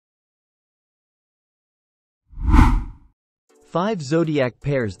5 zodiac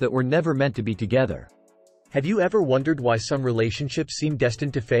pairs that were never meant to be together. Have you ever wondered why some relationships seem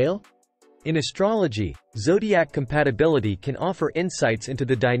destined to fail? In astrology, zodiac compatibility can offer insights into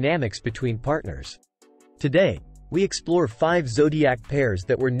the dynamics between partners. Today, we explore 5 zodiac pairs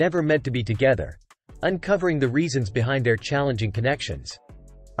that were never meant to be together, uncovering the reasons behind their challenging connections.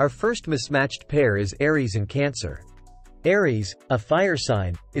 Our first mismatched pair is Aries and Cancer. Aries, a fire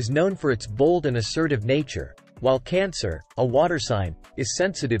sign, is known for its bold and assertive nature, while Cancer, a water sign, is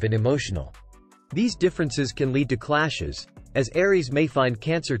sensitive and emotional. These differences can lead to clashes, as Aries may find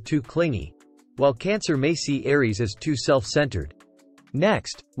Cancer too clingy, while Cancer may see Aries as too self-centered.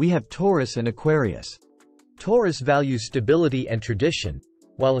 Next, we have Taurus and Aquarius. Taurus values stability and tradition,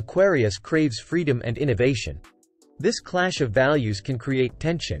 while Aquarius craves freedom and innovation. This clash of values can create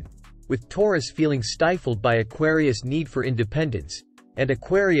tension, with Taurus feeling stifled by Aquarius' need for independence, and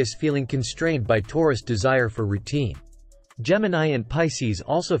Aquarius feeling constrained by Taurus' desire for routine. Gemini and Pisces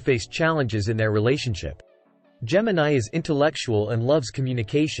also face challenges in their relationship. Gemini is intellectual and loves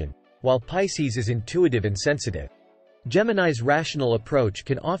communication, while Pisces is intuitive and sensitive. Gemini's rational approach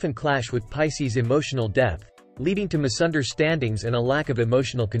can often clash with Pisces' emotional depth, leading to misunderstandings and a lack of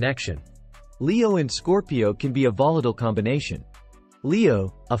emotional connection. Leo and Scorpio can be a volatile combination.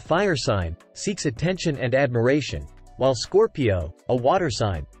 Leo, a fire sign, seeks attention and admiration, while Scorpio, a water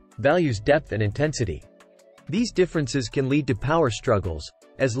sign, values depth and intensity. These differences can lead to power struggles,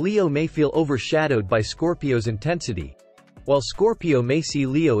 as Leo may feel overshadowed by Scorpio's intensity, while Scorpio may see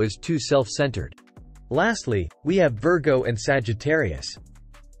Leo as too self-centered. Lastly, we have Virgo and Sagittarius.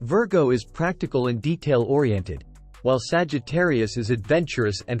 Virgo is practical and detail-oriented, while Sagittarius is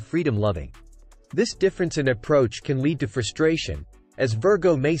adventurous and freedom-loving. This difference in approach can lead to frustration, as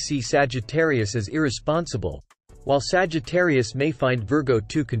Virgo may see Sagittarius as irresponsible, while Sagittarius may find Virgo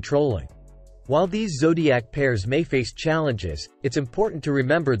too controlling. While these zodiac pairs may face challenges, it's important to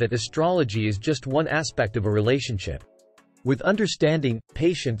remember that astrology is just one aspect of a relationship. With understanding,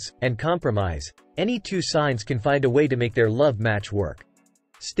 patience, and compromise, any two signs can find a way to make their love match work.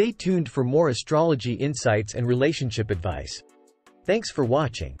 Stay tuned for more astrology insights and relationship advice. Thanks for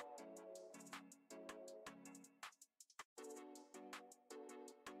watching.